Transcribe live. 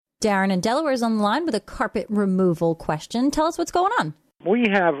Darren in Delaware is on the line with a carpet removal question. Tell us what's going on. We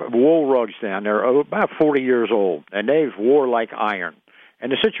have wool rugs down there, about 40 years old, and they've wore like iron.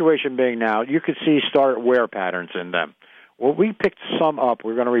 And the situation being now, you could see start wear patterns in them. Well, we picked some up.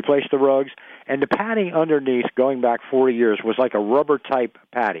 We're going to replace the rugs, and the padding underneath, going back 40 years, was like a rubber-type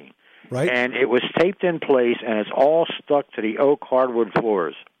padding. Right. And it was taped in place, and it's all stuck to the oak hardwood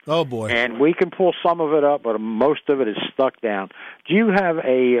floors. Oh, boy. And we can pull some of it up, but most of it is stuck down. Do you have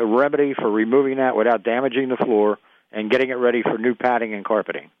a remedy for removing that without damaging the floor and getting it ready for new padding and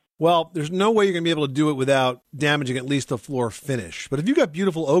carpeting? Well, there's no way you're going to be able to do it without damaging at least the floor finish. But if you've got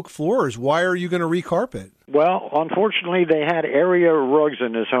beautiful oak floors, why are you going to recarpet? Well, unfortunately, they had area rugs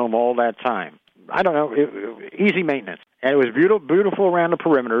in this home all that time. I don't know, easy maintenance. And it was beautiful around the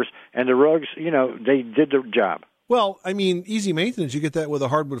perimeters, and the rugs, they did their job. Well, I mean, easy maintenance, you get that with a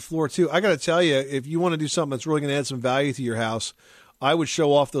hardwood floor, too. I got to tell you, if you want to do something that's really going to add some value to your house, I would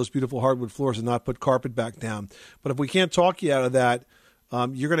show off those beautiful hardwood floors and not put carpet back down. But if we can't talk you out of that,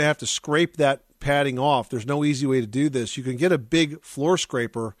 you're going to have to scrape that padding off. There's no easy way to do this. You can get a big floor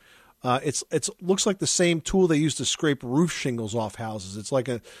scraper. It looks like the same tool they use to scrape roof shingles off houses. It's like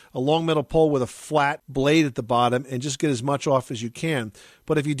a long metal pole with a flat blade at the bottom, and just get as much off as you can.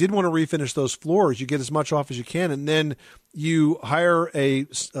 But if you did want to refinish those floors, you get as much off as you can, and then you hire a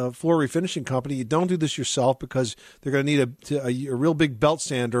floor refinishing company. You don't do this yourself because they're going to need a real big belt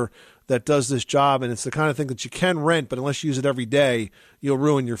sander that does this job, and it's the kind of thing that you can rent, but unless you use it every day, you'll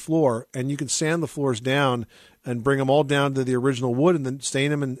ruin your floor. And you can sand the floors down and bring them all down to the original wood and then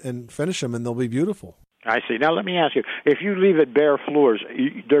stain them and finish them, and they'll be beautiful. I see. Now, let me ask you, if you leave it bare floors,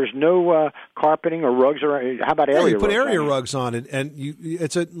 there's no carpeting or rugs, or how about area rugs? Yeah, you put area rugs on it, and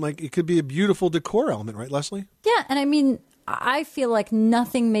it could be a beautiful decor element, right, Leslie? Yeah, and I mean, I feel like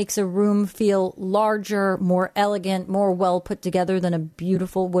nothing makes a room feel larger, more elegant, more well put together than a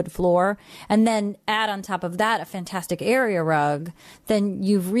beautiful wood floor. And then add on top of that a fantastic area rug, then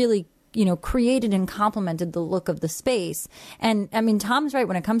you've really created and complemented the look of the space. And, I mean, Tom's right.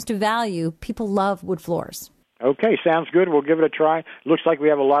 When it comes to value, people love wood floors. Okay, sounds good. We'll give it a try. Looks like we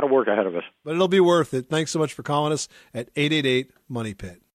have a lot of work ahead of us. But it'll be worth it. Thanks so much for calling us at 888-MONEY-PIT.